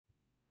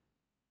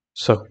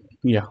So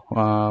yeah,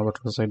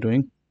 what was I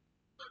doing?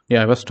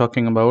 Yeah, I was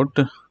talking about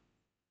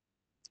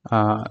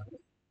uh,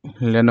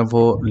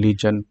 Lenovo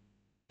Legion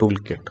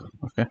Toolkit.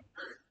 Okay,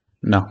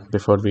 now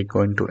before we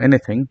go into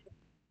anything,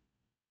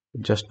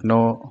 just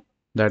know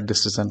that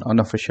this is an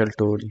unofficial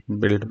tool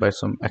built by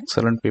some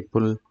excellent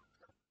people,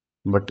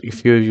 but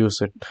if you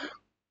use it,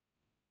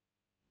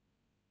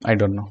 I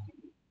don't know,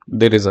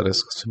 there is a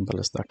risk. Simple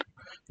as that.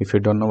 If you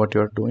don't know what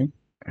you are doing,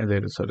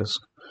 there is a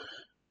risk.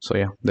 So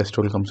yeah, this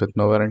tool comes with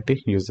no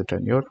warranty. Use it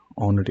on your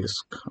own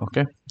risk.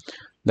 Okay,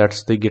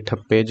 that's the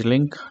GitHub page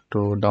link.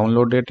 To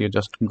download it, you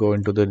just go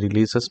into the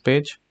releases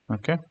page.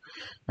 Okay,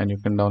 and you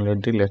can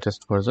download the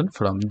latest version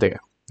from there.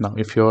 Now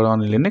if you're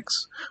on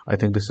Linux, I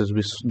think this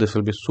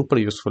will be super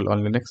useful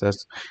on Linux,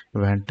 as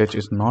Vantage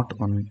is not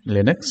on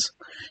Linux.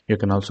 You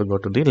can also go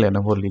to the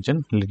Lenovo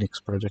Legion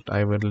Linux project.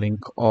 I will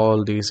link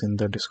all these in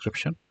the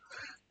description.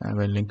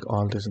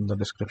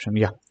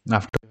 Yeah,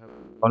 after you have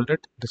installed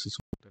it, this is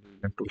what the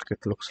Legion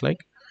toolkit looks like.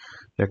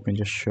 Let me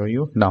just show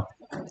you. Now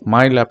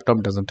my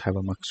laptop doesn't have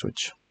a mux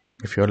switch.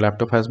 If your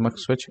laptop has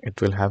mux switch,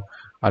 it will have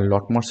a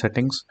lot more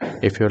settings.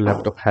 If your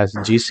laptop has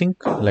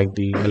G-Sync like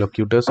the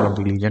LOQ does or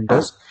the Legion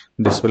does,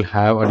 this will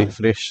have a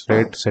refresh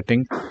rate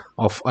setting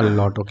of a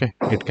lot. Okay,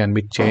 it can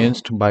be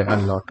changed by a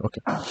lot.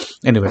 Okay,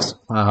 anyways,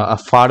 a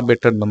far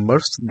better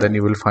numbers than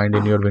you will find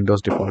in your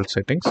Windows default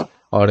settings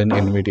or in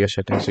NVIDIA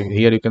settings. So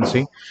here you can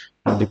see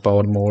the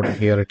power mode.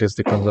 Here it is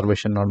the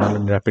conservation, normal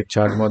and rapid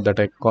charge mode that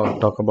I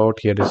talk about.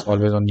 Here is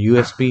always on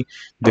USB.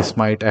 This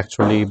might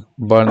actually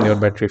burn your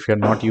battery if you're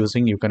not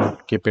using. You can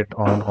keep it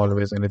on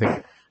always.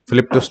 Anything.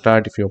 Flip to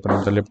start if you open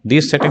up the lip.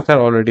 These settings are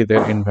already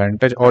there in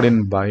Vantage or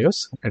in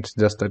BIOS. It's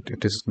just that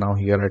it is now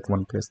here at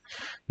one place.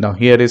 Now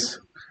here is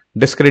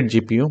discrete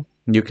GPU.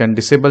 You can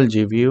disable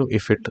GPU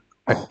if it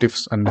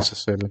actives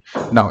unnecessarily.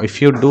 Now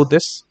if you do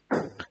this,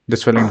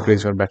 this will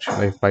increase your battery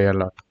life by a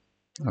lot.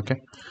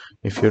 Okay,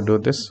 if you do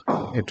this,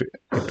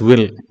 it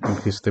will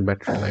increase the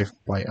battery life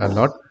by a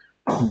lot.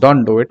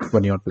 Don't do it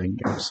when you're playing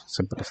games.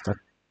 Simple as that.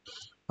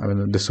 I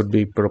mean, this would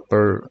be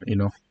proper,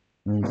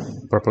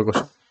 proper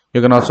question.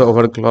 You can also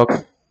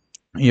overclock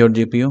your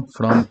GPU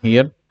from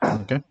here.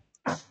 Okay,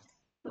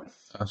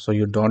 so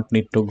you don't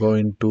need to go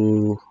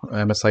into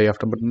MSI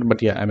afterburner,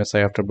 but yeah,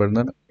 MSI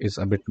afterburner is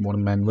a bit more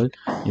manual.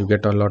 You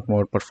get a lot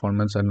more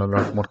performance and a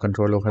lot more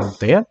control over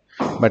there.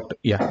 But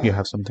yeah, you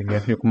have something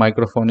here. Your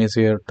microphone is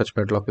here,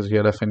 touchpad lock is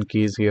here, FN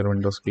key is here,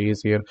 Windows key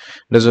is here.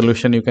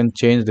 Resolution you can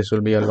change. This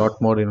will be a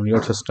lot more in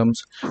your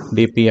systems.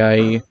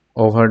 DPI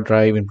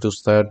overdrive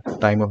improves the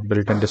time of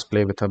built-in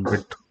display with a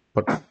bit,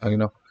 but I'm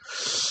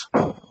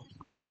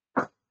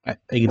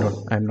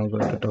not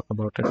going to talk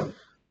about it.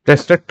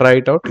 Test it, try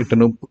it out.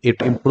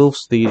 It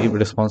improves the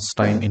response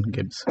time in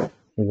games.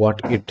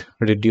 What it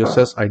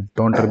reduces, I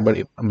don't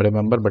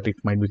remember, but it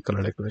might be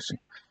color accuracy.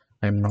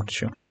 I'm not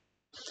sure.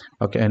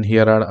 Okay, and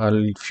here are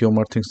a few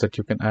more things that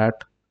you can add: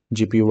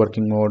 GPU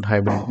working mode,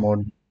 hybrid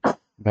mode,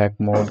 back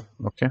mode.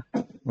 Okay,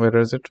 where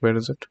is it? Where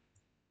is it?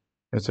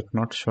 Is it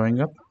not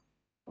showing up?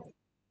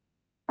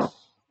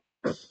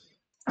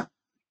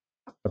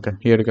 Okay,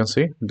 here you can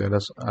see there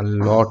is a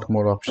lot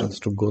more options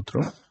to go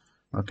through.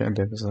 Okay,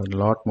 there is a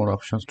lot more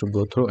options to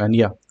go through, and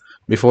yeah,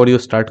 before you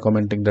start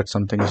commenting that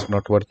something is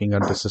not working or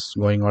this is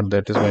going on,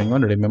 that is going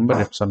on, remember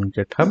it's on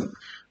GitHub.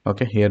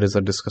 Okay, here is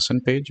a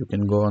discussion page. You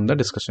can go on the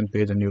discussion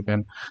page and you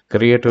can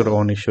create your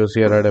own issues.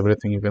 Here are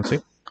everything. You can see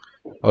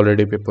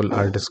already people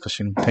are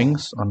discussing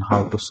things on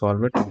how to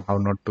solve it and how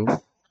not to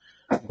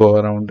go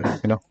around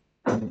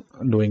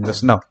doing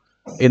this. Now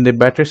in the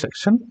battery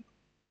section,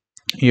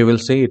 you will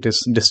see it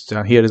is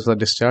here is the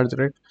discharge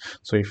rate.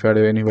 So if you are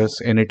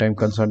anytime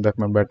concerned that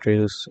my battery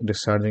is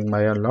discharging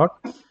by a lot,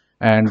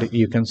 and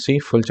you can see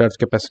full charge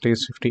capacity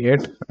is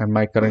 58 and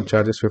my current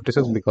charge is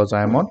 56 because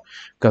I am on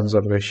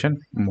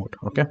conservation mode.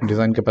 Okay,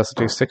 design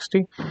capacity is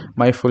 60,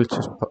 my full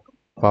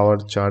power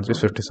charge is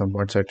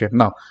 57.78.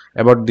 Now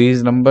about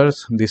these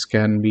numbers, this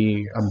can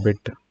be a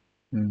bit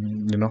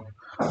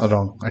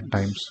wrong at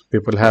times.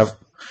 People have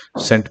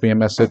sent me a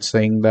message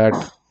saying that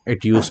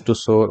it used to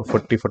show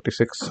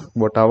 46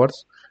 watt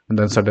hours, and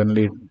then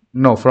suddenly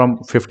no, from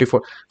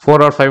 54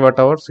 4 or 5 watt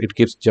hours it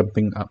keeps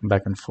jumping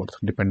back and forth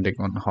depending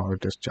on how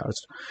it is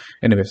charged.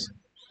 Anyways,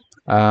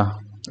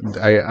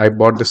 I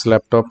bought this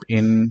laptop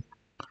in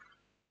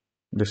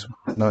this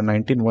no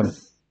 19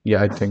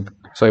 yeah, I think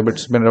so.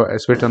 It's been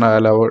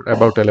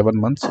about 11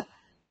 months,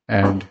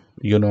 and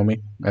you know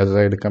me, as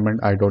I recommend,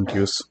 I don't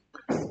use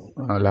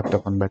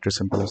laptop on battery.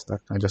 Simple as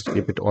that. I just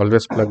keep it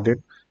always plugged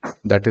in.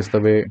 That is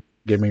the way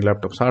gaming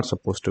laptops are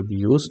supposed to be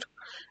used,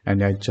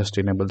 and I just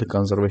enable the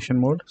conservation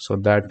mode, so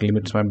that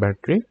limits my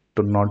battery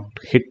to not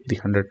hit the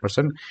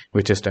 100%,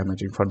 which is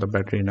damaging for the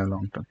battery in a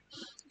long term.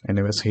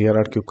 Anyways, here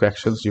are quick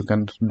actions. You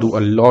can do a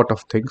lot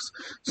of things.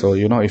 So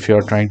if you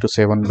are trying to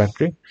save on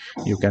battery,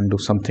 you can do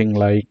something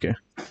like,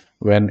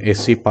 when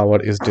AC power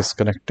is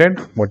disconnected,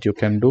 what you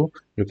can do,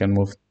 you can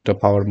move the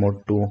power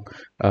mode to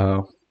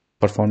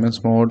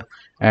performance mode,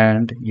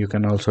 and you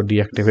can also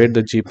deactivate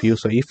the GPU.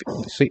 So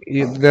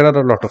there are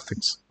a lot of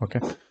things. Okay,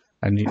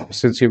 and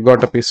since you've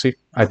got a PC,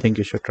 I think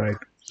you should try it.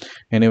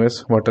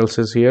 Anyways, what else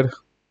is here?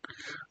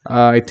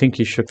 I think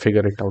you should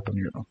figure it out on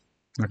your own.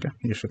 Okay,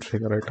 you should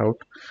figure it out,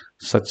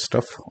 such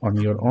stuff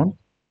on your own.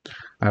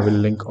 I will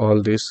link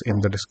all this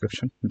in the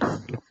description down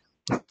below.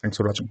 Thanks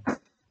for watching.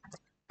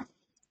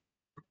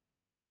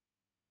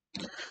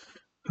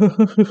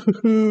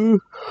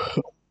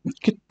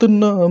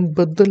 कितना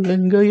बदल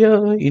गया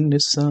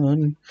इंसान,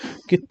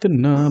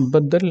 कितना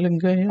बदल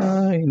गया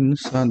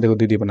इंसान। देखो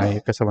दीदी बनाई है,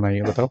 कैसा बनाई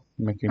है बताओ,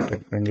 making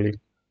tech friendly.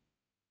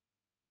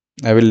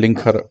 I will link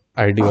her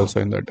ID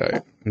also in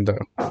the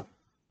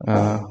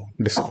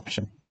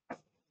description.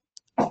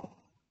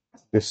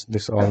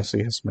 This all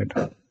she has made.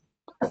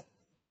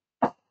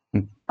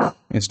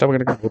 Insta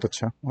वगैरह का बहुत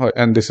अच्छा।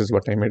 And this is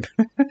what I made.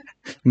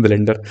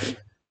 Blender.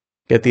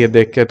 कहती है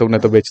देख के तुमने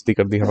तो बेइज्जती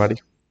कर दी हमारी।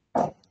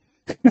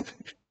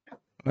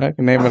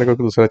 नहीं, मेरे को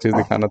दूसरा चीज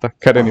दिखाना था।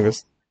 खैर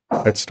एनीवेज,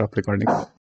 लेट्स स्टॉप रिकॉर्डिंग।